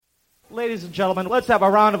Ladies and gentlemen, let's have a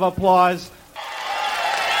round of applause.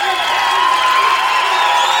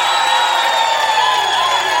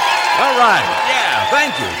 All right. Yeah,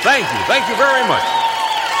 thank you very much.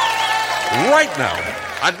 Right now,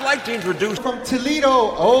 I'd like to introduce... From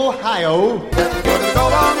Toledo, Ohio,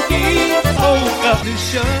 Golabki, Polka.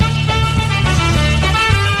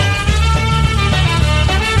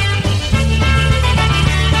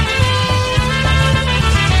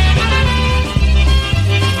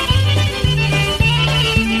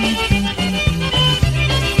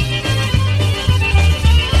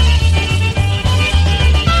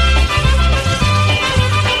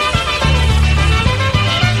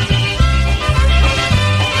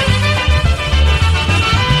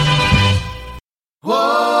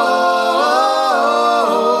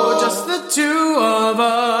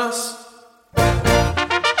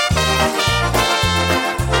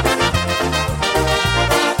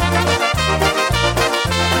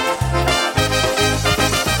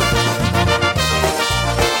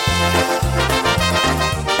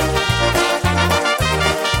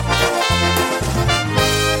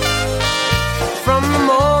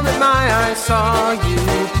 Saw you,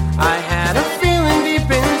 I had a feeling deep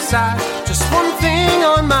inside, just one thing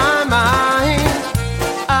on my mind.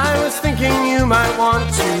 I was thinking you might want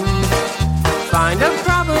to find a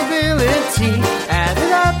probability, add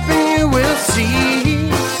it up and you will see.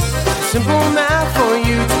 Simple math for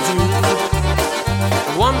you to do.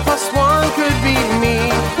 1 + 1 could be me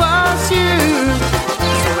plus you.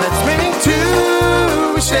 So let's make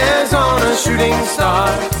 2 wishes on a shooting star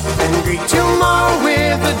and greet tomorrow with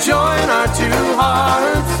a joy in our 2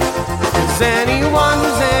 hearts. 'Cause anyone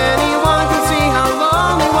can see how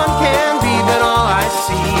lonely one can be, but all I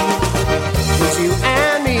see is you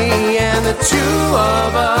and me and the 2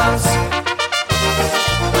 of us.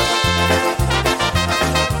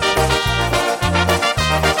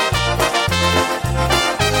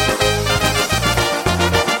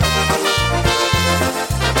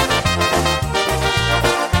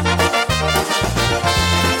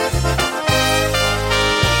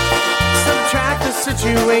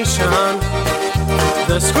 Situation.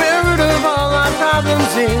 The square root of all our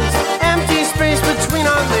problems is empty space between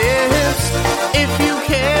our lips. If you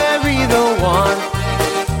carry the one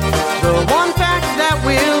fact that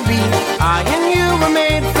will be, I and you were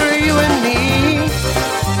made for you and me.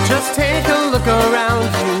 Just take a look around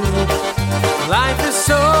you. Life is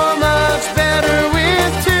so much better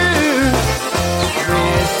with 2.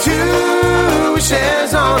 With 2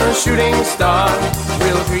 wishes on a shooting star,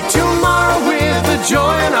 we'll greet tomorrow with the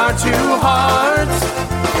joy in our 2 hearts.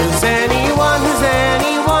 'Cause anyone can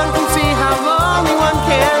see how lonely one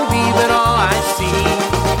can be, but all I see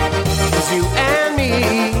is you and me.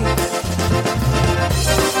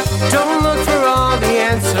 Don't look for all the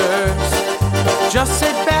answers, just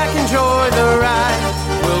sit back, enjoy the ride.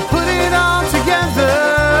 We'll put it all together.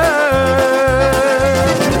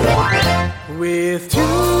 With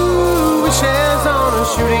 2 wishes on a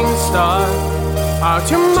shooting star, our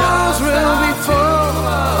tomorrows will be full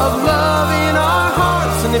of love in our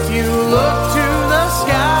hearts. And if you look to the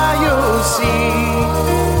sky, you'll see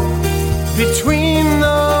between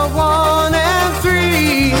the 1 and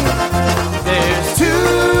 3, there's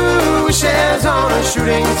 2 wishes on a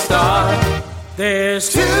shooting star. There's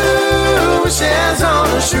 2 wishes on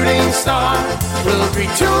a shooting star. We'll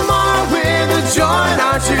greet tomorrow with a joy in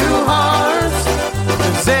our 2 hearts.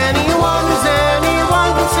 'Cause anyone can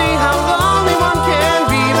see how lonely one can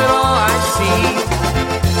be, but all I see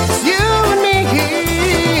is you and me.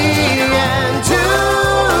 And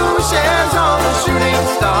 2 wishes on a shooting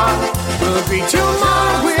star. We'll greet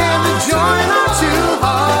tomorrow with a joy in our 2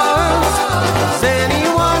 hearts. 'Cause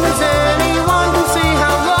anyone can see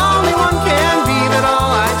how lonely one can be, but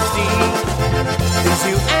all I see is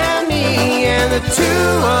you and me and the 2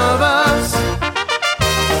 of us.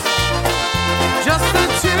 Just the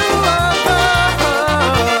 2 of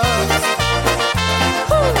us.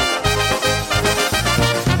 Woo.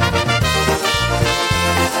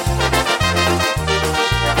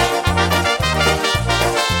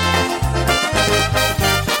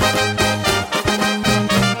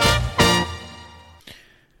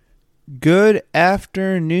 Good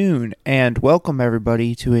afternoon, and welcome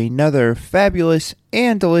everybody to another fabulous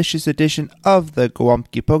and delicious edition of the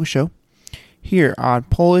Golabki Polka Show here on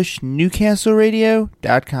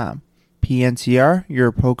PolishNewcastleRadio.com, PNCR,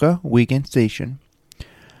 your polka weekend station.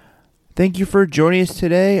 Thank you for joining us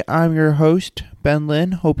today. I'm your host, Ben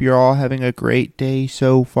Lynn. Hope you're all having a great day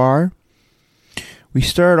so far. We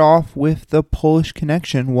start off with the Polish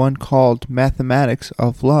Connection, one called Mathematics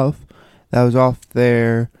of Love. That was off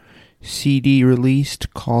their CD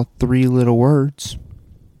released called 3 Little Words.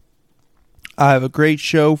 I have a great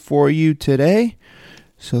show for you today.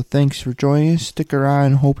 So thanks for joining us. Stick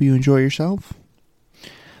around. Hope you enjoy yourself.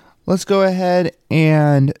 Let's go ahead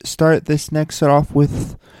and start this next set off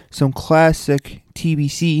with some classic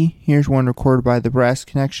TBC. Here's one recorded by the Brass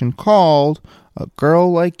Connection called A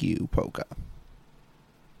Girl Like You, Polka.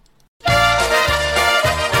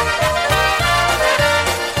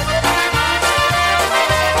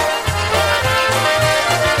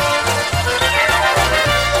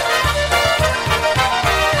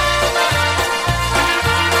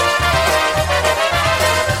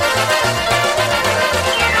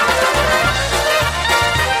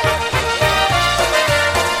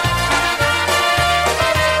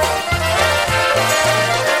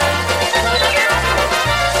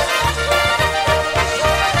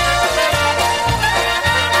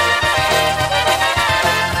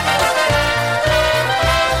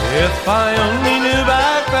 If I only knew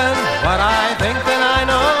back then what I think that I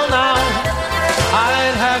know now,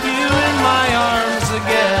 I'd have you in my arms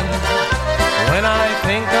again. When I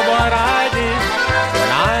think of what I did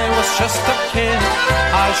when I was just a kid,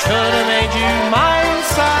 I should have made you mine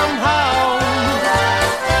somehow.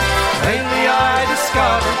 Lately I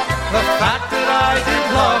discovered the fact that I did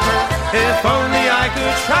love her. If only I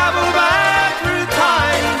could travel back through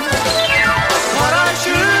time. What I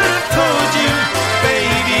should have told you,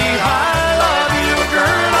 baby, I love you. A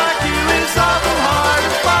girl like you is awful hard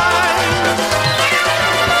to find.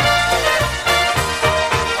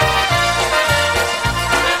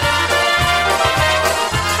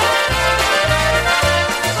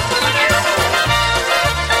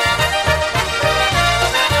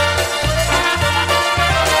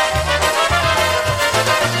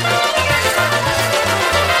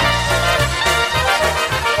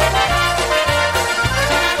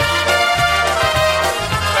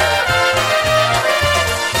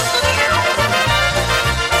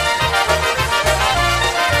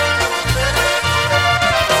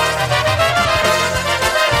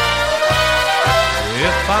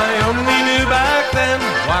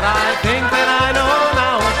 Think that I know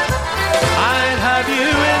now, I'd have you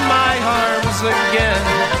in my arms again.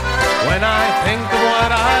 When I think of what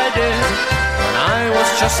I did when I was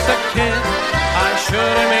just a kid, I should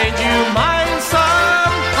have made you mine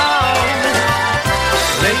somehow.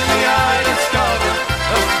 Lately I discovered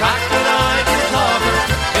the fact that I did love her.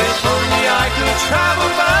 If only I could travel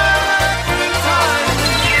back through time.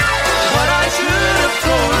 But I should have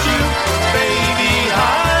told you, baby,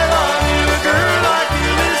 I love you. A girl like you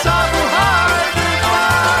is awful hard to find.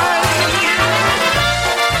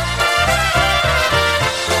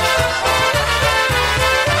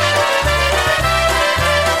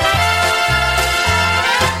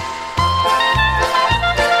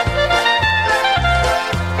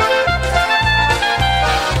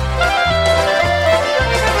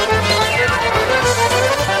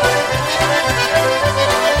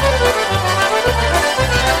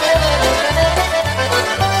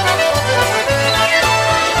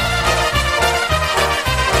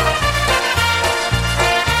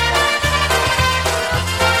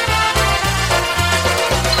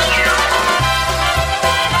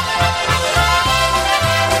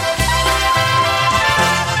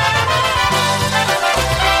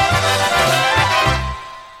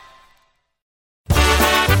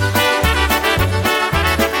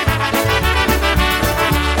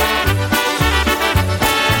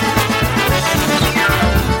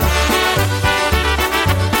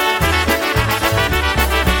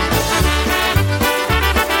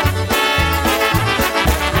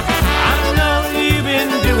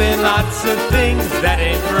 Lots of things that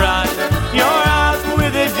ain't right. You're out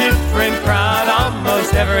with a different crowd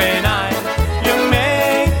almost every night. You're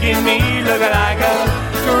making me look like a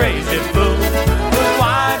crazy fool. But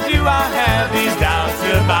why do I have these doubts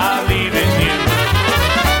about leaving you?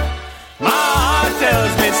 My heart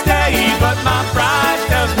tells me stay, but my pride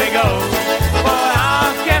tells me go. But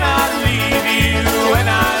how can I leave you when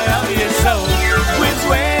I love you so? Which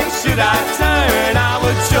way should I turn? I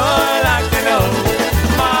would sure like to know.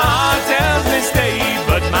 Tells me stay,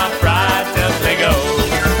 but my pride tells me go.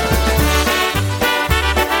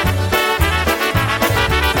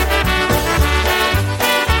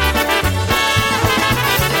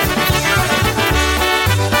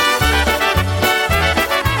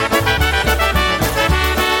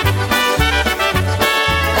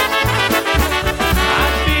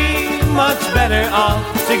 I'd be much better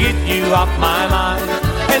off to get you off my mind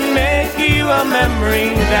and make you a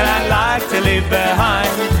memory that I'd like to leave behind.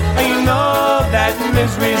 You know that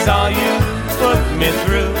misery's all you put me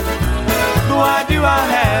through. Why do I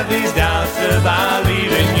have these doubts about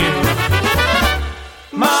leaving you?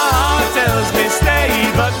 My heart tells me stay,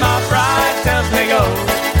 but my pride tells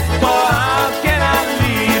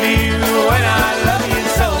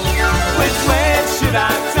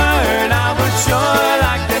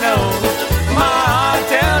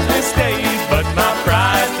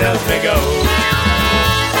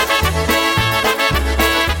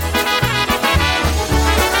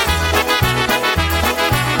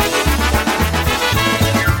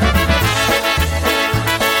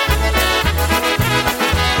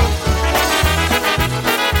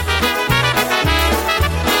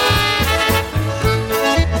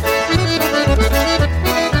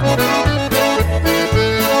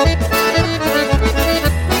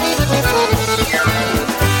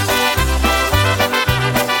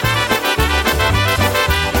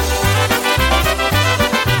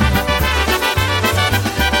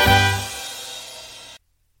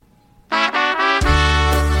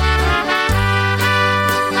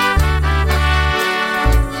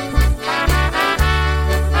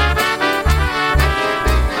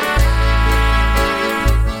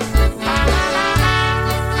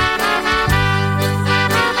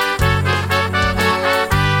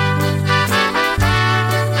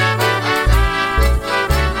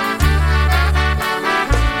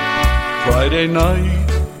Friday night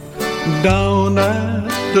down at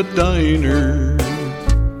the diner,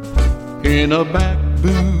 in a back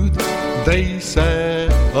booth they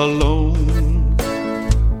sat alone,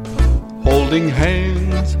 holding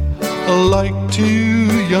hands like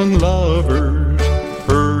two young lovers.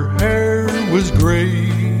 Her hair was gray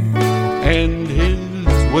and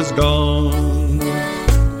his was gone.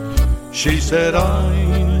 She said,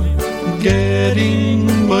 I'm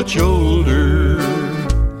getting much older,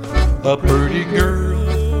 a pretty girl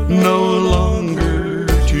no longer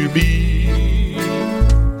to be.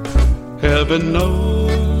 Heaven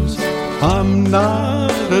knows I'm not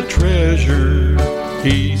a treasure,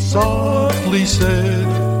 he softly said,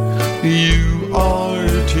 you are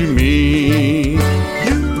to me.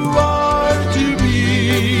 You are to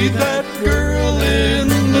me that girl in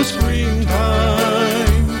the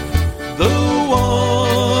springtime, the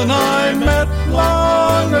one I met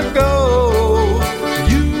long ago.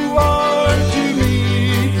 You are to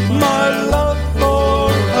me my love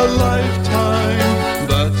for a lifetime.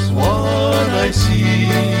 That's what I see.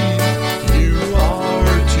 You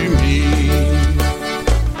are to me.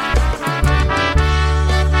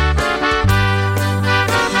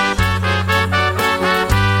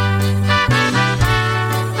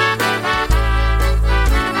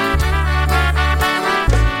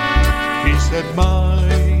 He said,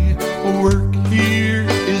 my work here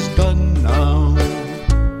is done now.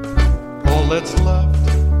 All that's left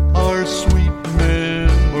are sweet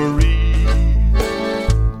memories.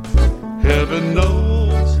 Heaven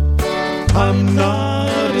knows I'm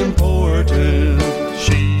not important,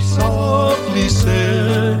 she softly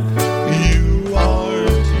said, you are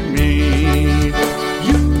to me.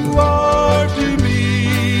 You are to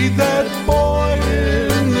me that boy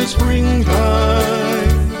in the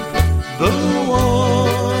springtime, the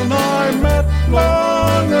one I met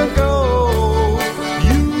long ago.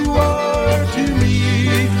 You are to me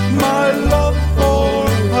my love for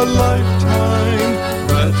a lifetime.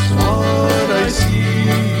 That's what I see.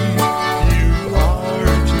 You are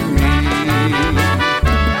to me.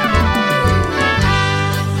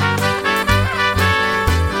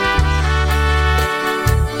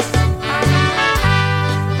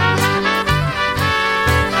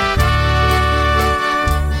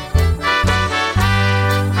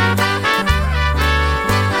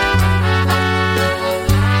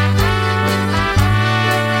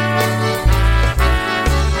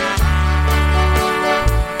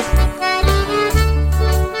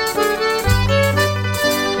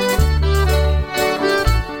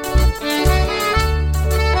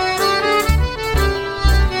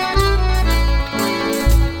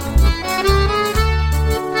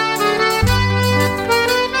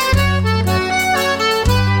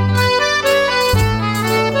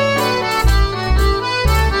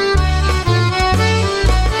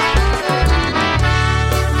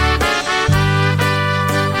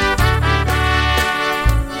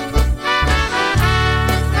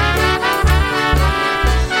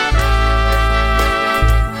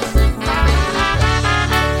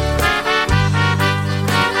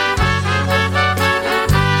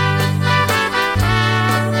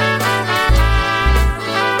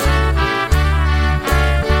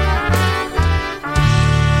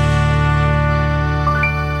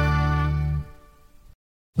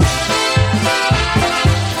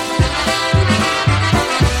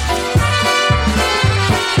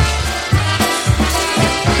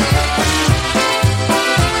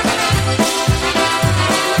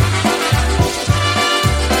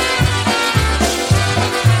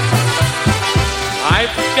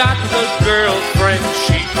 got a girlfriend,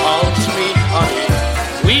 she calls me honey.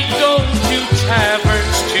 We go to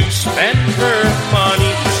taverns to spend her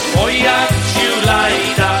money. Moja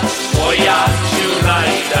Julajda, moja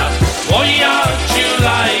Julajda, moja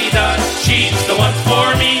Julajda, she's the one for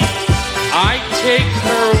me. I take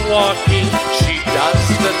her walking, she does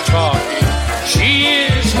the talking. She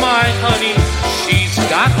is my honey, she's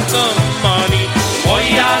got the money.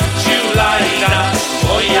 Moja Julajda,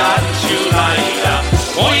 moja Julajda,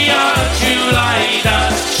 moja Julajda,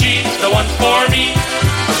 she's the one for me.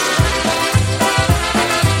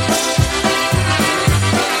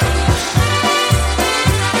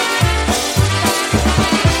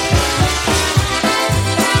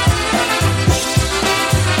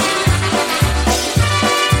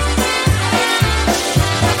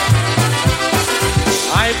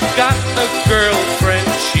 I've got a girlfriend,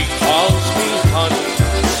 she calls me honey.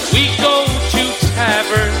 We go to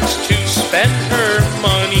taverns to spend her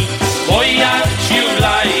money. Moja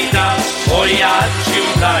Julajda, moja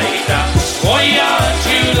Julajda, moja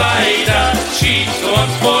Julajda, she's the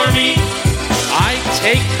one for me. I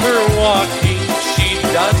take her walking, she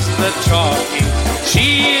does the talking.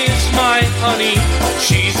 She is my honey,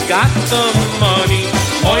 she's got the money.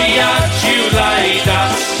 Moja Julajda,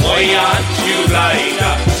 moja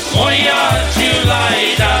Julajda, moja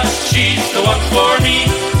Julajda, she's the one for me.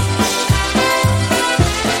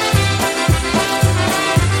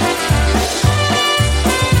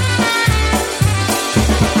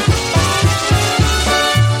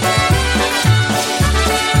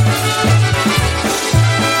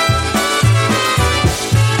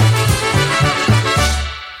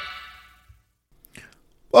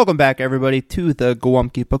 Welcome back, everybody, to the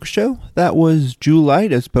Golabki Polka Show. That was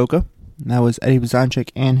Julajda's Polka. That was Eddie Blazonczyk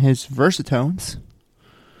and his Versatones.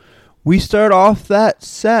 We start off that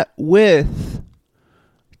set with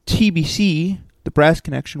TBC, the Brass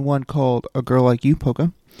Connection, one called A Girl Like You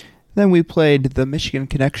Polka. Then we played the Michigan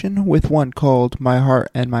Connection with one called My Heart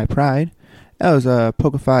and My Pride. That was a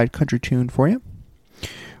polka-fied country tune for you.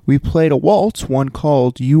 We played a waltz, one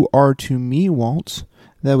called You Are To Me Waltz.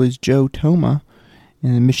 That was Joe Toma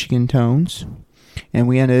in the Michigan Tones. And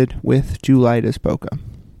we ended with Julajda's Polka.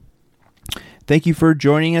 Thank you for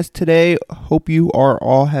joining us today. Hope you are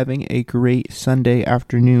all having a great Sunday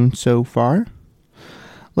afternoon so far.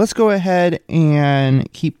 Let's go ahead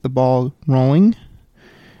and keep the ball rolling.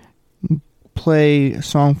 Play a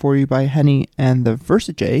song for you by Henny and the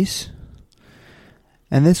Versajays.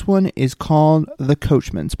 And this one is called The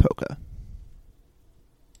Coachman's Polka.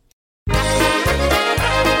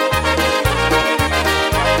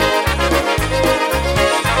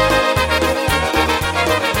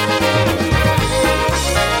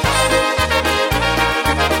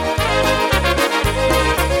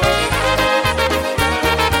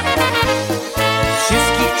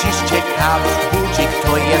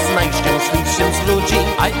 Kto jest najszczęśliwszym z ludzi?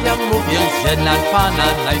 A ja mówię, że nad pana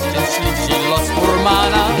najszczęśliwszy los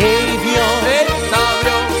furmana. Hej wio, hej tam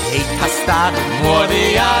wio, hej ta stary, młody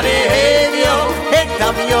jary, hej wio, hej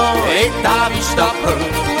tam wio, hej ta wiszta pr.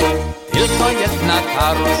 Tylko jedna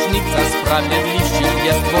ta różnica, sprawiedliwszy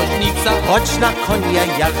jest woźnica. Choć na konia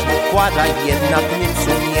jarzmo kłada, jednak nim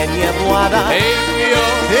sumienie włada. Hej wio,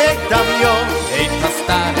 hej tam wio, hej ta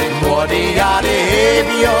stary, młody jary, hej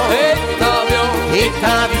wio, hej tam wio, hej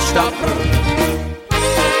ta wiszta pr.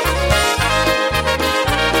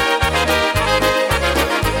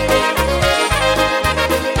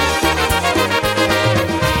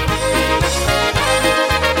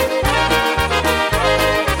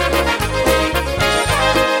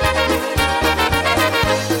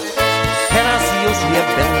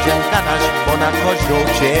 Bo na kozioł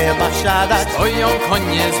trzeba wsiadać. Stoją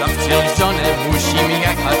konie zawcielżone, musimy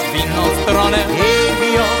jechać w inną stronę. Hej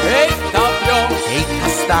wio, hej tam wio, hej ta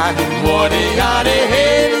stary, młody jary,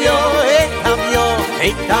 hej wio, hej tam wio,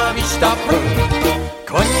 hej ta wiszta pr.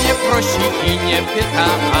 Koń nie prosi i nie pyta,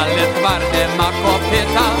 ale twarde ma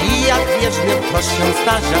kopyta. I jak wierzbiem to się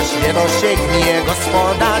zdarza, się rozsięgnie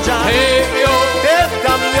gospodarza. Hej wio, hej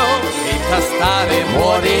tam wio, hej ta stary,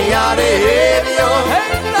 młody jary, hej wio,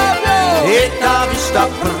 hej tam wio, hej ta wiszta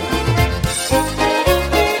pr.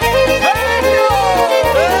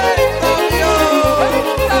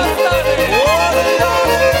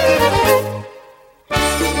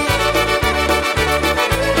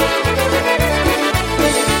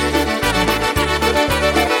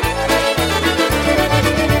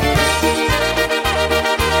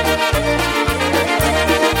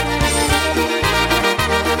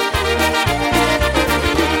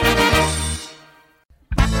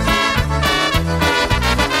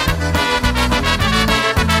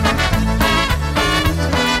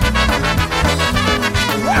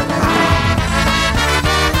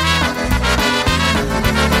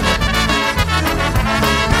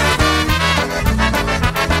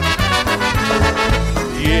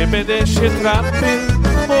 Będę się trapił,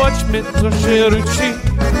 chodźmy co się ruci.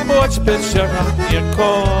 Chodź pięciaka, nie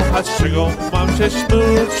kochać, czego mam się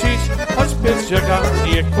smucić. Chodź pięciaka,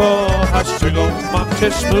 nie kochać, czego mam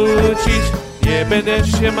się smucić. Nie będę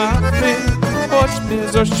się martwił,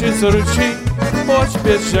 chodźmy co się zwróci. Chodź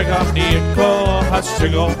pięciaka, nie kochać,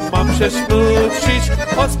 czego mam się smucić.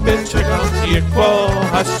 Chodź pięciaka, nie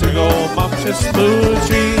kochać, czego mam się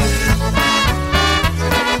smucić.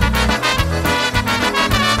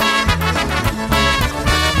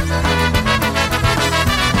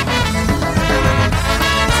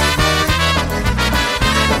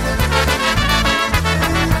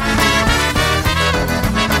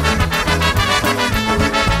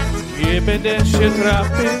 Nie będę się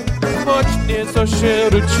trapił, choć nieco się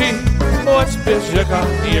ruci. Choć pięciaka,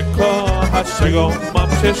 nie kochać, czego mam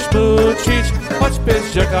się smucić. Choć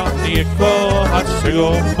pięciaka, nie kochać,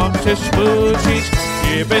 czego mam się smucić.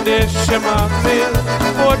 Nie będę się martwił,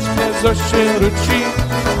 choć mnie zasieruci,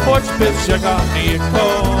 choć bez czego nie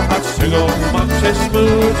kochać, czego mam się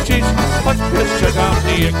smucić, choć bez czego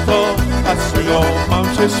nie kochać, czego mam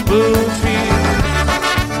się smucić.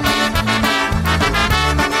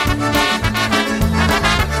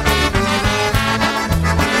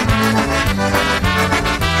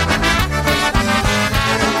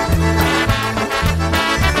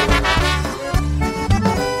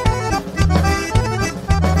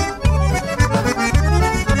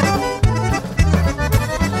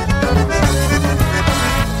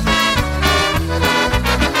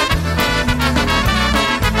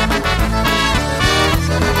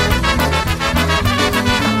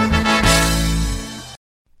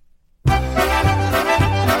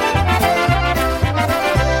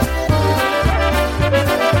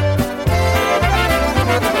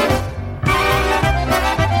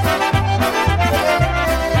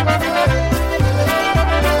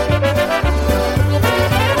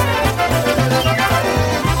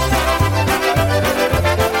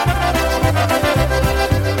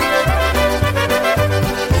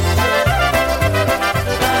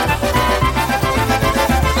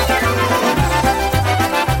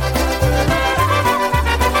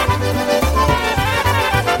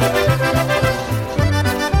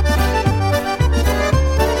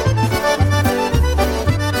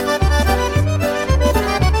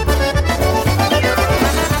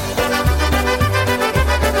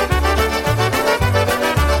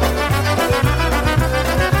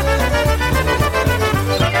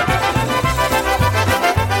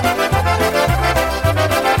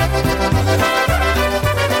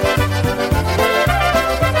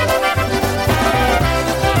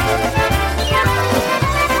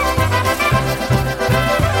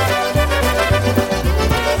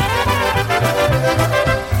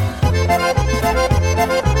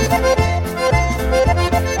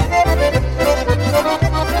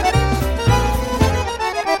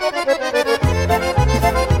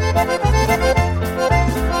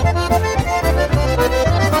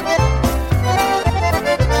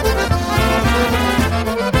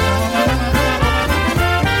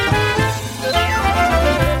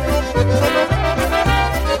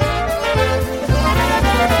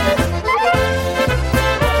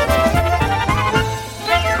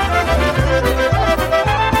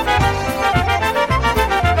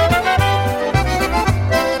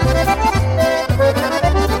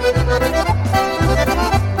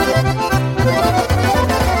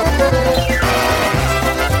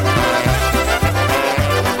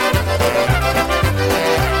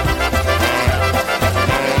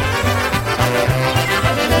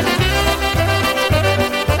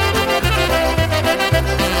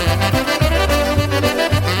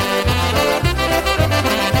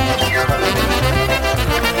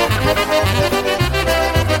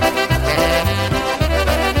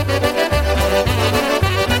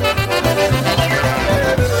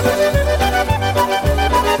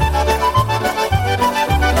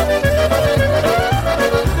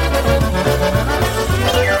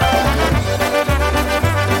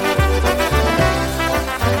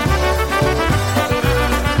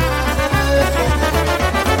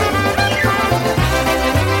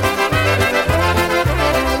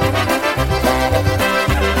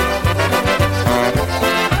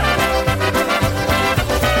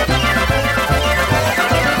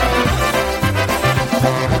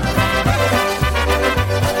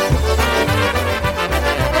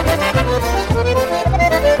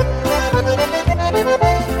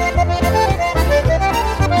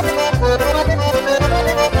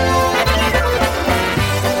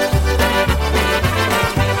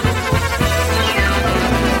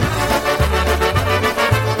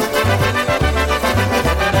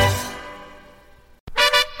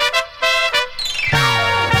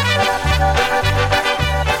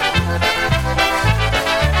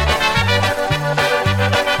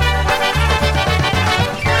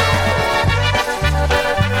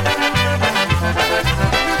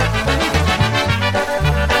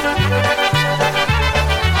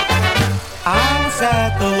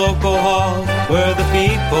 where the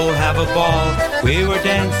people have a ball. We were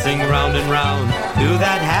dancing round and round to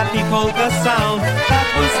that happy polka sound. That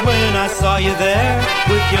was when I saw you there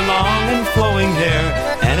with your long and flowing hair,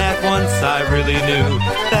 and at once I really knew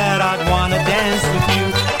that I'd want to dance with you.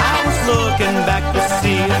 I was looking back to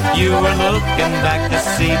see if you were looking back to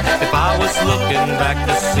see if I was looking back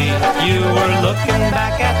to see if you were looking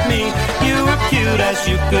back at me. You were cute as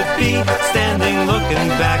you could be, standing looking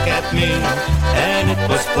back at me, and it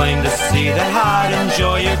was plain to see that I'd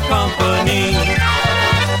enjoy your company.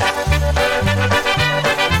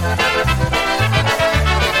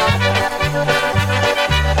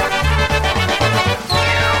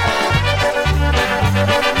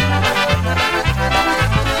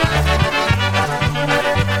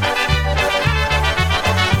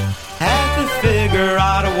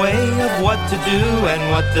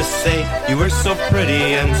 what to say. You were so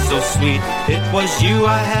pretty and so sweet. It was you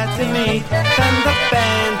I had to meet. Then the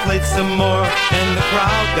band played some more, and the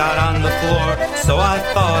crowd got on the floor. So I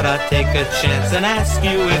thought I'd take a chance and ask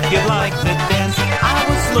you if you'd like to dance. I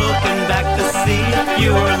was looking back to see if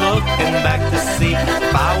you were looking back to see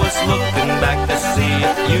if I was looking back to see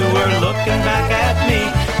if you were looking back at me.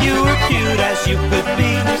 You were cute as you could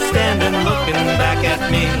be, standing looking back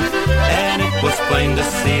at me, and it was plain to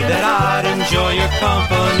see that I'd enjoy your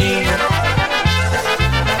company.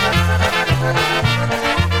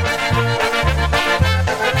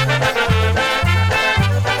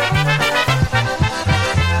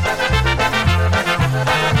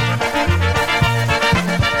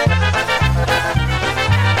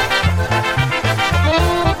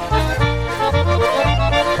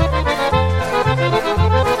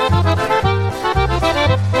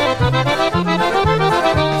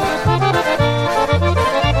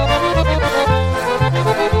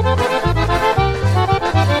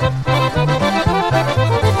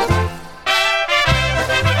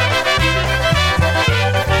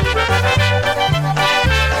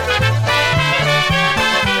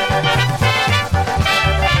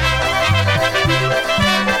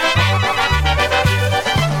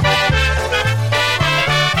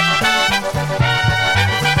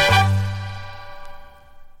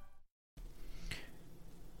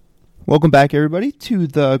 Welcome back, everybody, to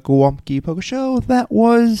the Golabki Polka Show. That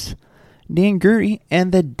was Dan Gurry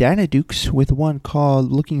and the Dynadukes with one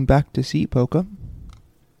called Looking Back to See Polka.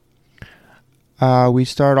 We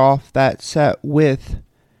start off that set with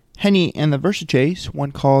Henny and the Versaces,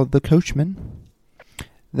 one called The Coachman.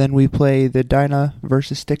 Then we play the Dinah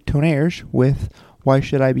versus Stick Tonairs with Why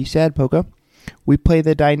Should I Be Sad Polka. We play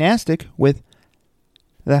the Dynastic with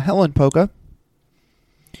the Helen Polka.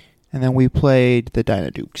 And then we played the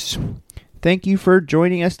Dynadukes. Thank you for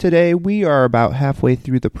joining us today. We are about halfway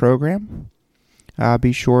through the program.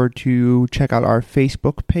 Be sure to check out our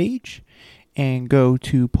Facebook page and go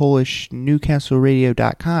to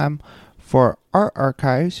PolishNewcastleRadio.com for our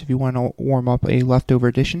archives if you want to warm up a leftover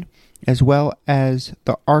edition, as well as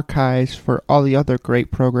the archives for all the other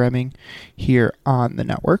great programming here on the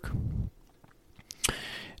network.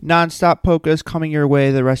 Non-stop polkas coming your way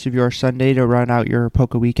the rest of your Sunday to run out your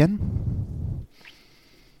polka weekend.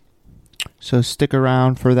 So stick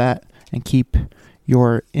around for that and keep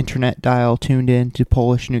your internet dial tuned in to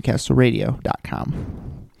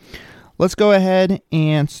PolishNewcastleRadio.com. Let's go ahead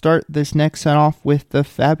and start this next set off with the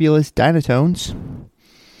fabulous Dynatones.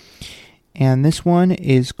 And this one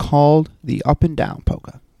is called the Up and Down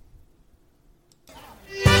Polka.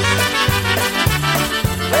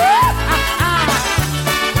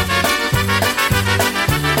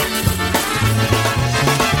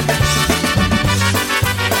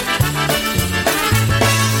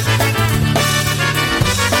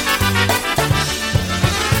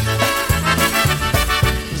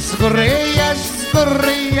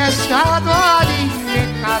 Zgryjesz na dłoni, nie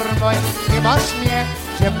karmoj, nie masz mnie,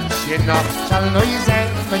 dziewczyno, szalnuj ze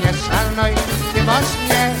mnie, szalnuj, nie masz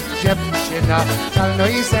mnie, dziewczyno,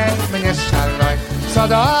 szalnuj ze mnie, szalnuj. Co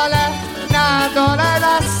dole, na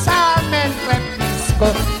samym lepisku,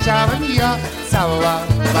 chciałem ją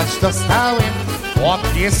całować, dostałem po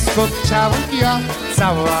piesku, chciałem ją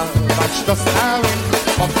całować, dostałem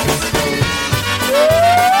po piesku.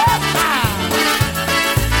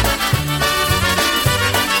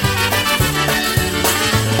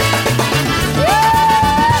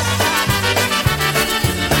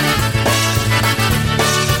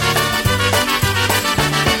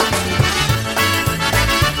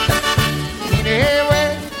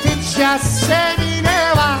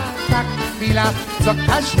 Minęła ta chwila, co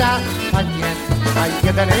każda panienka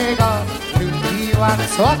jedynego lubiła,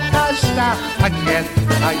 co każda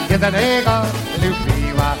panienka jedynego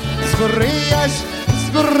lubiła.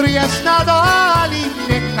 Zgryjesz na doli,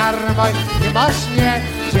 nie karmoj, nie masz mnie,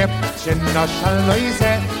 dziewczyno, szalnuj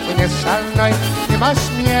ze mnie, szalnuj, nie masz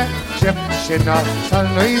mnie, dziewczyno,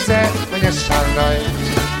 szalnuj ze mnie, szalnuj.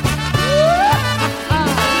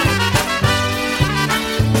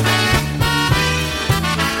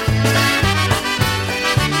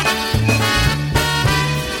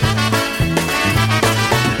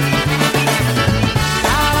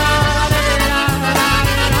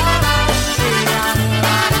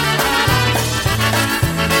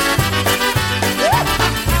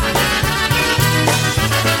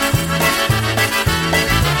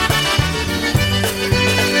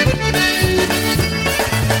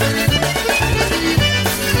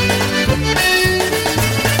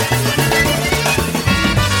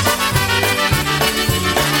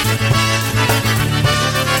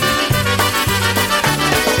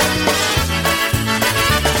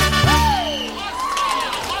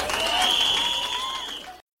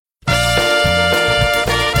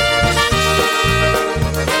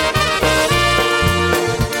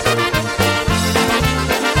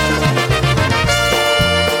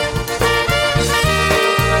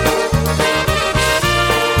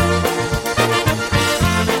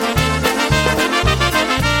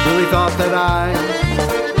 thought that I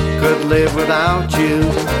could live without you.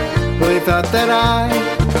 Really thought that I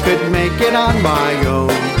could make it on my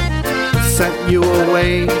own. Sent you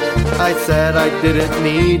away, I said I didn't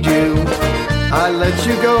need you. I let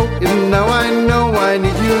you go, and now I know I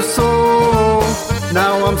need you so.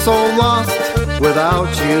 Now I'm so lost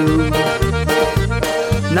without you.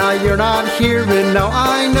 Now you're not here, and now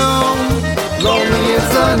I know. Lonely is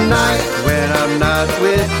the night when I'm not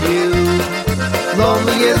with you.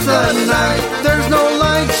 Lonely is the night, there's no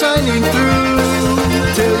light shining through.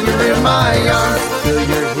 Till you're in my arms, till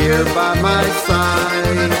you're here by my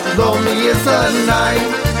side. Lonely is the night,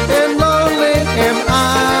 and lonely am I.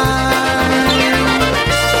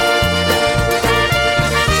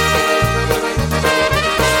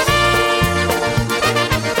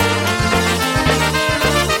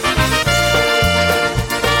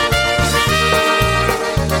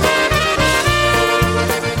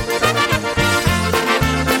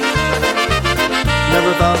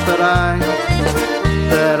 Never thought that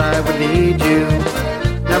I would need you.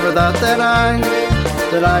 Never thought that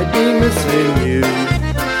I'd be missing you.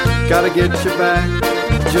 Gotta get you back,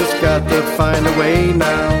 just got to find a way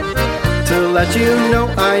now to let you know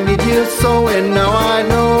I need you so. And now I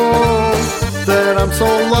know that I'm so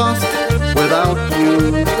lost without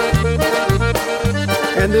you,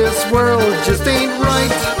 and this world just ain't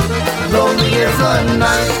right. Lonely is the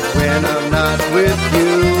night when I'm not with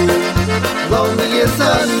you. Lonely is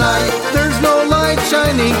the night, there's no light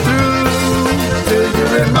shining through. Till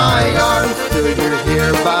you're in my arms, till you're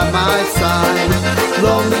here by my side.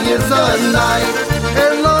 Lonely is the night,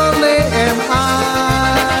 and lonely am I.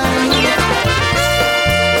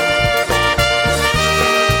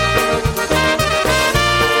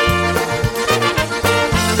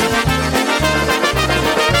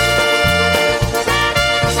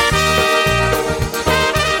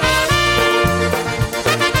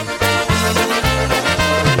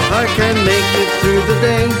 I can make it through the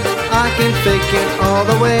day, I can fake it all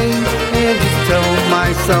the way, and just tell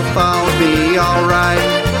myself I'll be alright.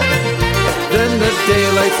 Then the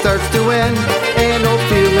daylight starts to end, and old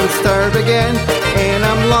feelings start again, and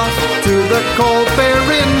I'm lost to the cold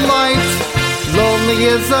barren light. Lonely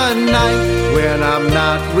is the night when I'm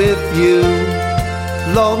not with you.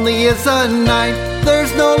 Lonely is the night,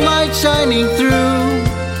 there's no light shining through.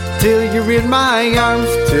 Till you're in my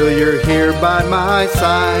arms, till you're here by my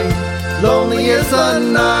side. Lonely is the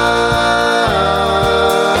night.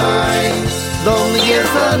 Lonely is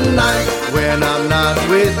the night when I'm not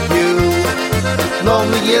with you.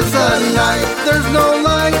 Lonely is the night, there's no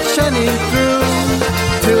light shining through.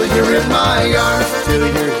 Till you're in my arms, till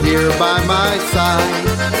you're here by my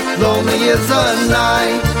side. Lonely is the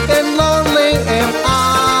night, and lonely am I.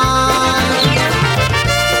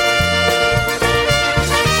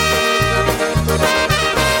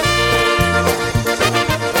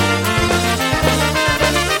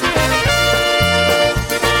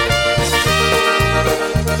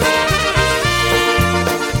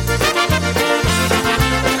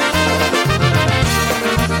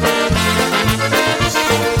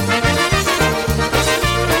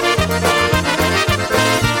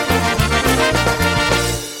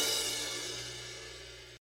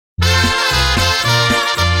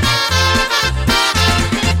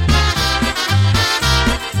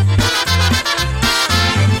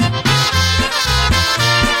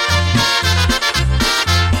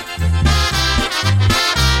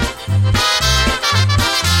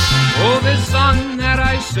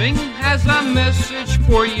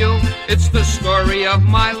 For you, it's the story of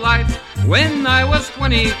my life. When I was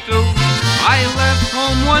 22, I left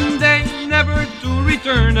home one day, never to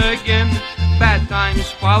return again. Bad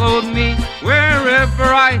times followed me wherever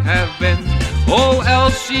I have been. Oh,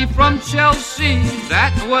 Elsie from Chelsea,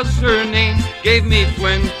 that was her name, gave me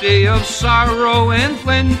plenty of sorrow and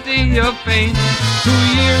plenty of pain. 2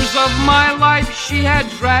 years of my life she had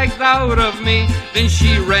dragged out of me, then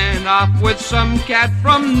she ran off with some cat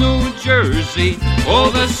from New Jersey.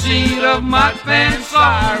 Oh, the seat of my pants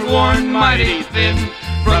are worn mighty thin,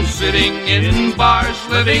 from sitting in bars,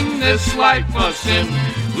 living this life of sin.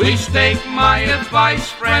 Please take my advice,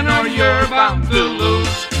 friend, or you're bound to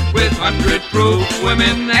lose, with 100-proof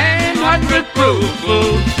women and 100-proof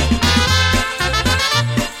booze.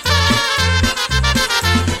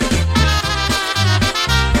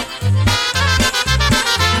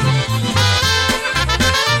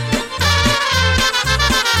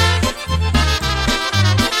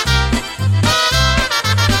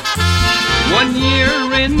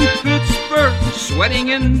 In Pittsburgh, sweating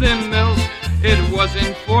in the mills, it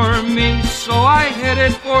wasn't for me, so I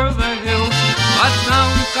headed for the hills. A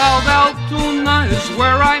town called Altoona is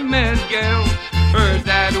where I met Gail. Her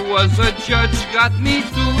dad was 'cause a judge got me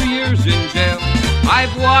 2 years in jail.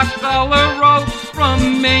 I've walked all the roads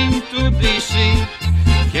from Maine to D.C.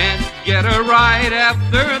 Can't get a ride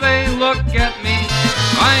after they look at me.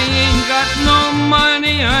 I ain't got no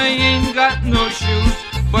money, I ain't got no shoes,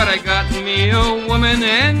 but I got me a woman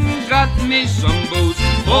and got me some booze.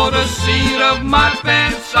 Oh, the seat of my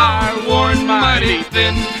pants are worn mighty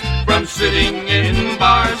thin from sitting in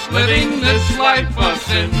bars, living this life of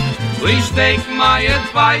sin. Please take my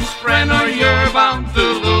advice, friend, or you're bound to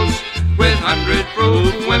lose. With 100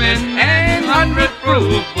 proof women and 100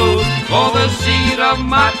 proof booze. Oh, the seat of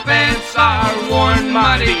my pants are worn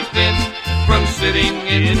mighty thin from sitting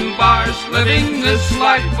in bars, living this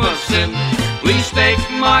life of sin. Please take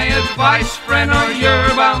my advice, friend, or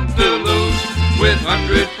you're bound to lose. With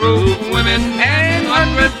 100 proof women and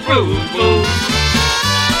 100 proof booze.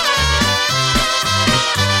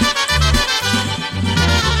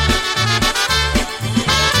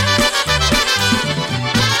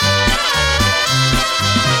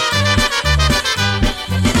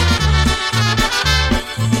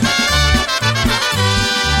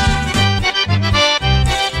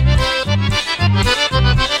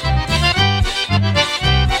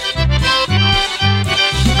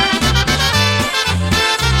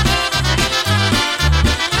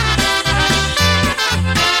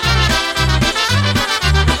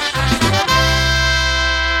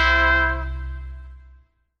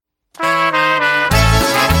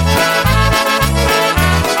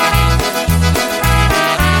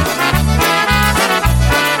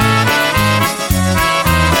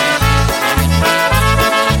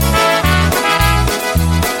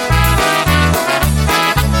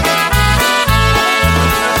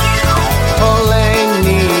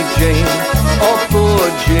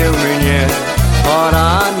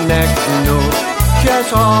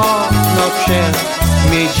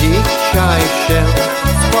 Mi dzisiaj się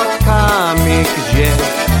spotkamy gdzieś,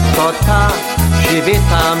 to tak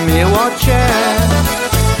przywita miło cię.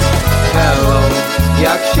 Hello,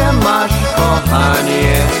 jak się masz,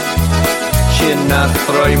 kochanie? Czy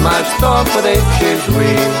nastrój masz dobry czy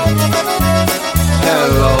zły?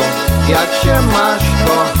 Hello, jak się masz,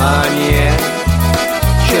 kochanie?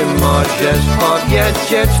 Czy możesz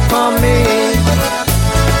powiedzieć to mi?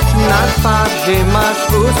 Na twarzy masz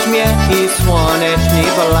uśmiech i słoneczny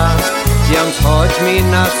blask, więc chodź mi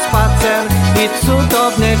na spacer i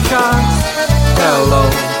cudowny czas. Hello,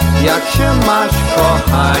 jak się masz,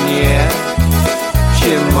 kochanie?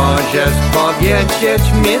 Czy możesz powiedzieć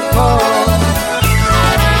mi to?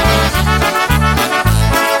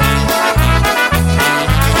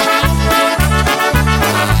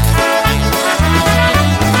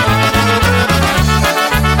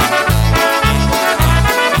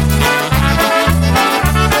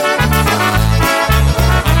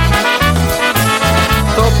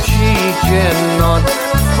 Noc,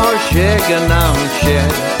 pożegnam cię,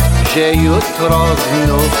 że jutro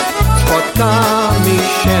znów spotkamy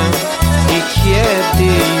się i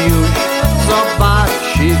kiedy już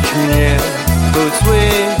zobaczysz mnie,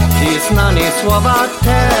 usłyszysz znane słowa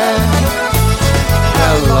te.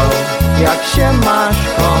 Hello, jak się masz,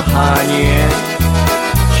 kochanie?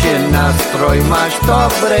 Czy nastrój masz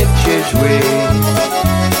dobry czy zły?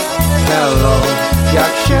 Hello,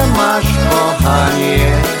 jak się masz,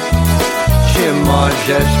 kochanie? Czy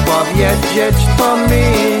możesz powiedzieć to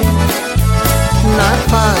mi? Na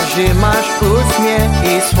twarzy masz uśmiech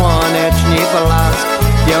i słoneczny blask,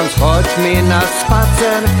 więc chodź mi na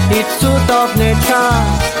spacer i cudowny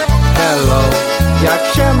czas. Hello,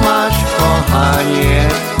 jak się masz, kochanie?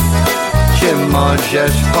 Czy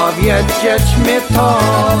możesz powiedzieć mi to?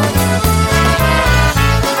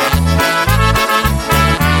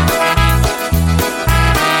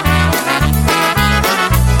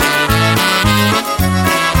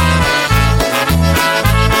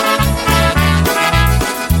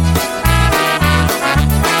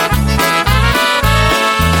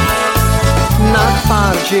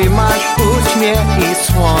 Czy masz uśmiech i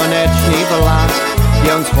słoneczny blask,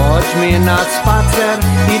 więc chodź mi na spacer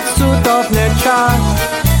i cudowny czas.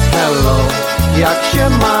 Hello, jak się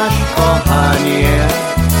masz, kochanie?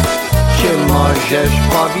 Czy możesz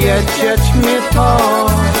powiedzieć mi to?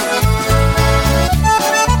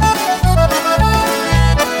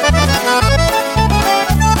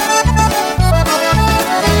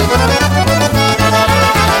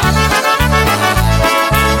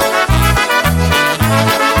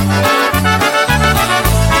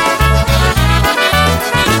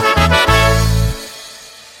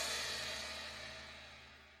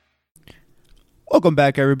 Welcome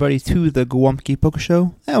back, everybody, to the Golabki Polka Show.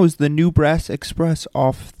 That was the New Brass Express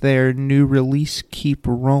off their new release, Keep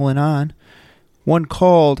Rolling On. one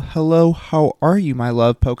called Hello, How Are You, My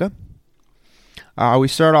Love, Polka. We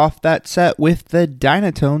start off that set with the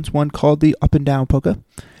Dynatones, one called the Up and Down Polka.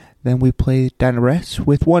 Then we play Dynarests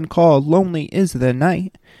with one called Lonely Is the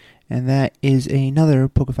Night, and that is another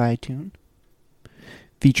Polka-fied tune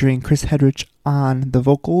featuring Chris Hedrich on the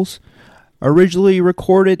vocals. Originally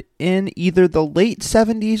recorded in either the late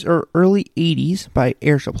 70s or early 80s by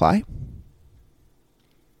Air Supply.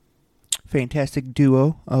 Fantastic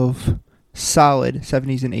duo of solid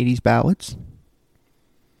 70s and 80s ballads.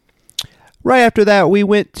 Right after that, we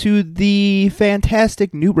went to the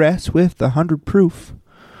fantastic New Brass with the 100 Proof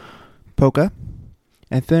Polka,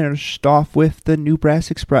 and finished off with the New Brass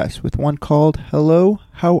Express with one called Hello,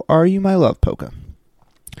 How Are You, My Love, Polka.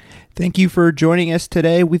 Thank you for joining us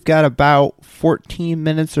today. We've got about 14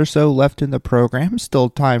 minutes or so left in the program. Still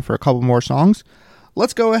time for a couple more songs.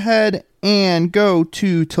 Let's go ahead and go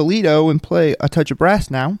to Toledo and play A Touch of Brass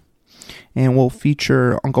now. And we'll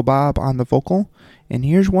feature Uncle Bob on the vocal. And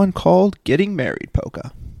here's one called Getting Married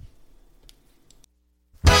Polka.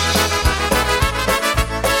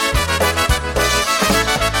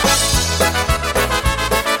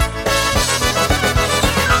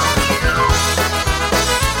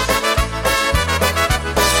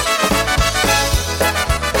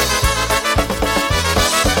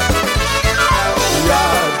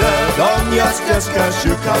 Ścieżkę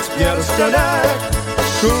szukać pierścionek,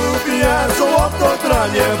 kupię złoto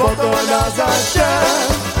tranie, bo to na zaście.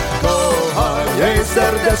 Kochanie,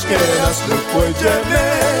 serdeczkie na ślub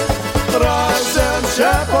pójdziemy, razem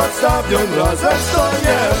się podstawią, razem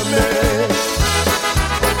stoniemy.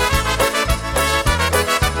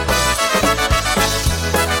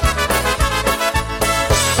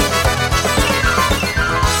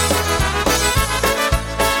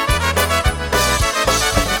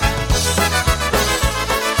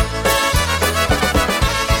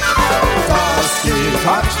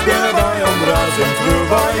 Śpiewają, razem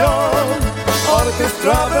fruwają,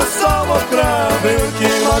 orkiestra wesoło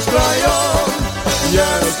krawędzi maślają.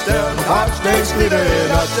 Jestem tak szczęśliwy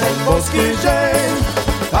na ten boski dzień,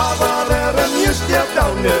 kawalerem już nie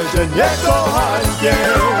dał mnie, że nie kocham cię.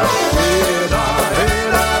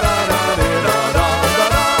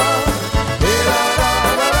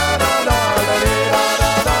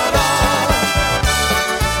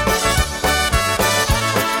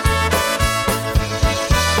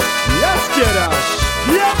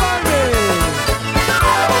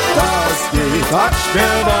 Tak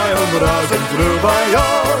śpiewają, razem fruwają,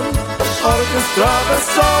 orkiestra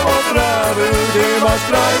wesoło trawy nie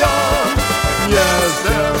maślają.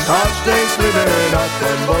 Jestem tak szczęśliwy na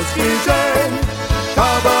ten boski dzień,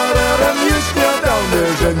 kawalerem już nie dał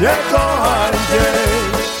mnie, że nie kocham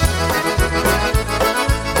dzień.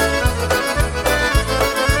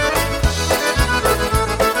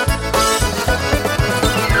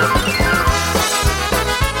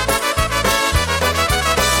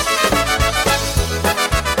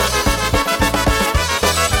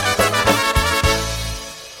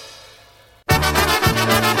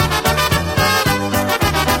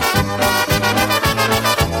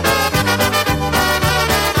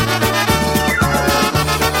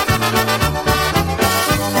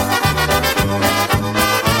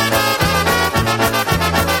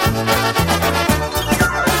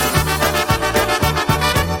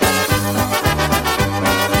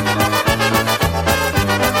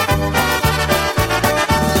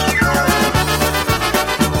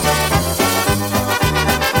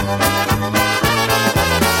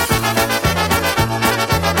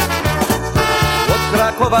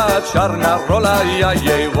 Czarna rola, ja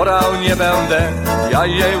jej worał nie będę, ja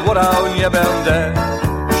jej worał nie będę.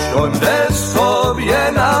 Siądę sobie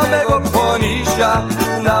na mego konisia,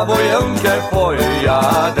 na wojenkę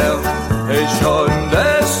pojadę.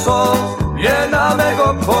 Siądę sobie na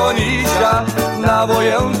mego konisia, na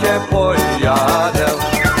wojenkę pojadę.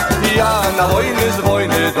 Ja na wojny z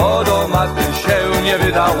wojny do domu, a ty się nie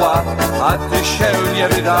wydała, a ty się nie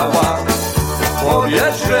wydała.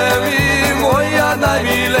 Powiedzże mi, moja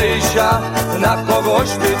najmilejsza, na kogoś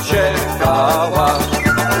ty czekała.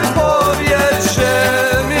 Powiedzże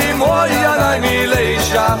mi, moja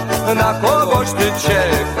najmilejsza, na kogoś ty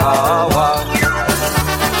czekała.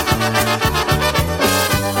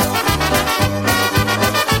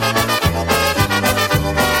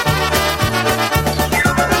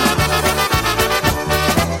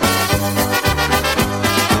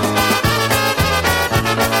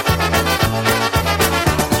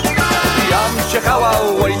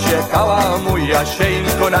 Oj, czekała mój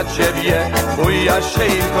Jasieńko na ciebie, mój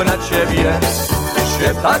Jasieńko na ciebie.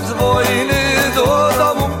 Się tak z wojny do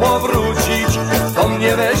domu powrócić, to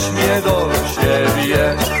mnie weźmie do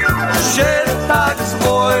siebie. Się tak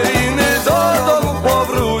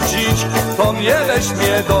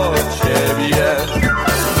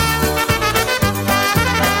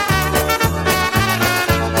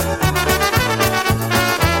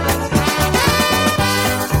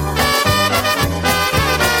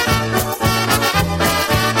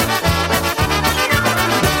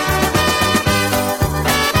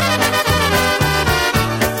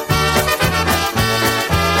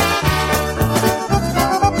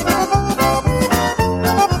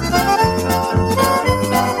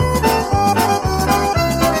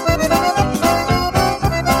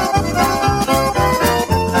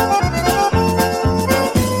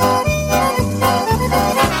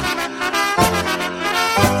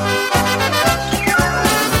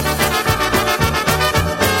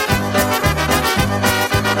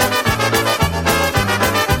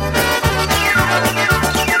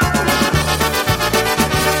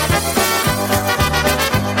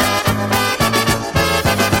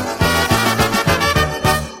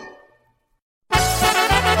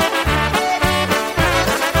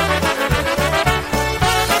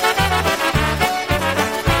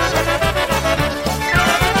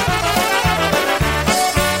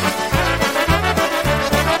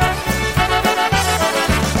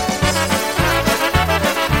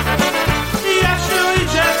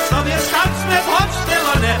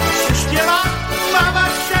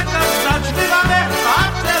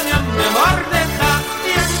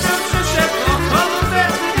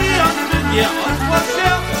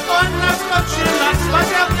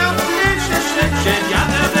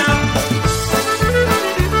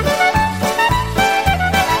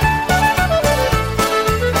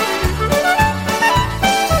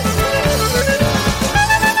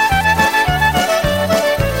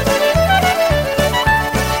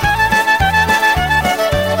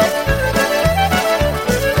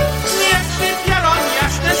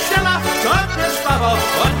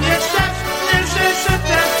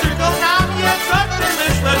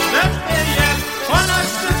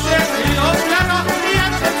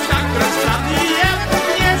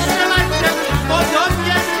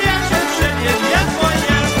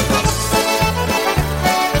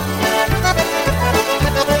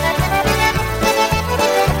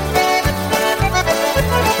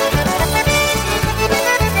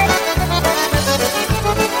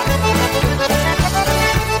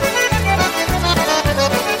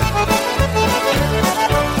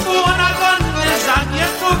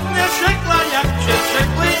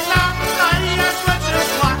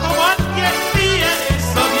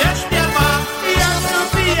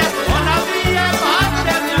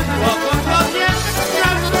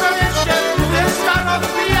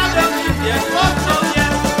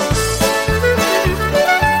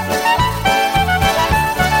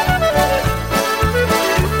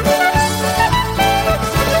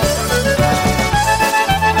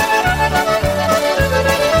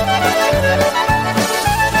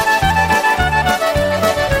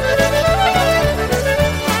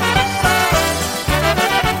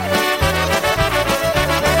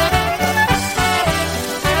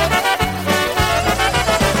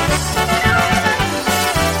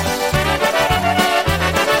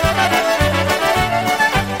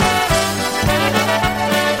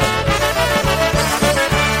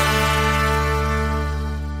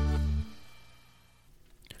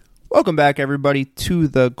Welcome back, everybody, to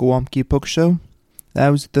the Golabki Polka Show. That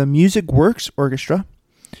was the Music Works Orchestra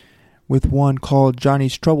with one called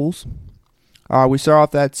Johnny's Troubles. We start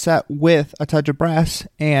off that set with A Touch of Brass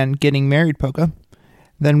and Getting Married Polka.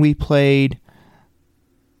 Then we played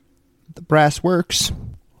the Brass Works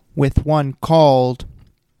with one called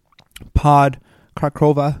Pod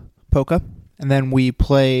Krakowa Polka. And then we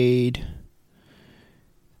played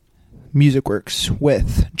Music Works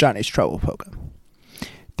with Johnny's Trouble Polka.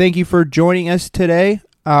 Thank you for joining us today.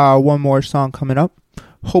 One more song coming up.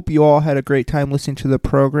 Hope you all had a great time listening to the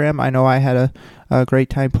program. I know I had a great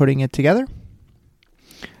time putting it together.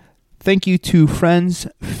 Thank you to friends,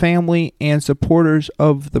 family, and supporters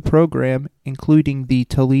of the program, including the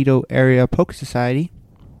Toledo Area Polka Society.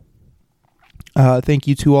 Thank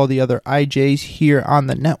you to all the other IJs here on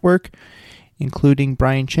the network, including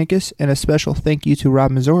Brian Chinkus, and a special thank you to Rob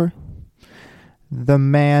Mazur, the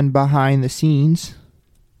man behind the scenes.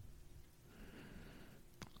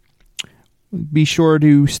 Be sure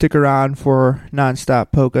to stick around for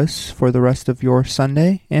Nonstop Polkas for the rest of your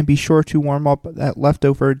Sunday, and be sure to warm up that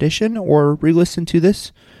leftover edition or re-listen to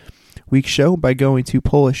this week's show by going to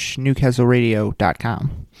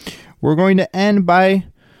PolishNewcastleRadio.com. We're going to end by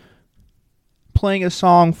playing a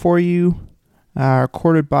song for you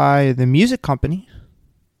recorded by the Music Company,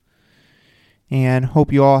 and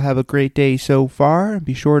hope you all have a great day so far.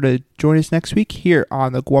 Be sure to join us next week here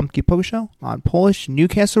on the Golabki Polka Show on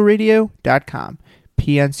PolishNewcastleRadio.com.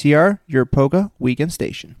 PNCR, your polka weekend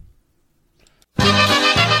station.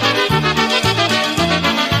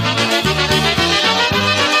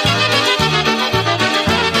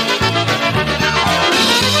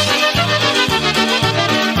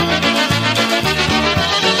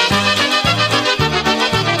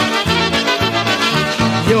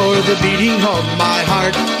 You're the beating of my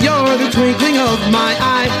heart, you're the twinkling of my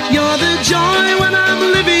eye, you're the joy when I'm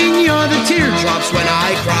living, you're the teardrops when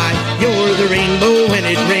I cry, you're the rainbow when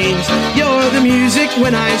it rains, you're the music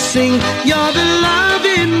when I sing, you're the love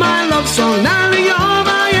in my love song, darling, you're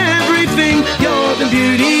my everything, you're the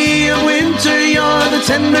beauty of winter, you're the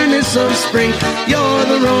tenderness of spring, you're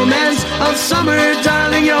the romance of summer,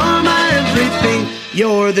 darling, you're my everything.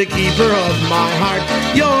 You're the keeper of my heart,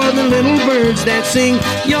 you're the little birds that sing,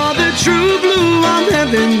 you're the true blue of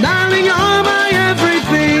heaven, darling, you're my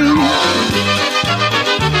everything.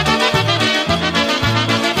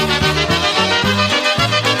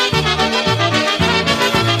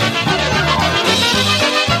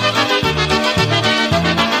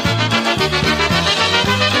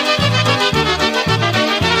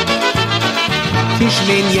 Tyś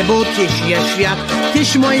mnie niebo, tyś je świat,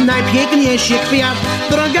 tyś mój najpiękniejszy kwiat.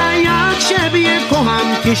 Droga, ja ciebie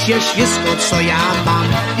kocham, tyś jest wszystko, co ja mam.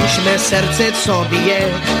 Tyś me serce, co bije,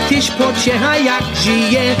 tyś pociecha, jak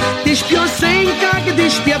żyje. Tyś piosenka,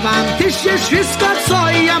 gdy śpiewam, tyś jest wszystko, co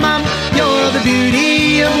ja mam. You're the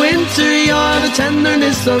beauty of winter, you're the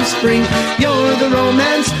tenderness of spring, you're the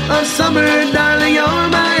romance of summer, darling, you're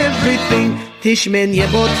my everything. Tyś me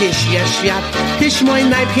niebo, tyś je świat, tyś mój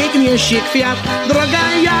najpiękniejszy kwiat.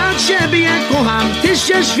 Droga, ja ciebie kocham, tyś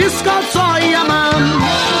jest wszystko, co ja mam.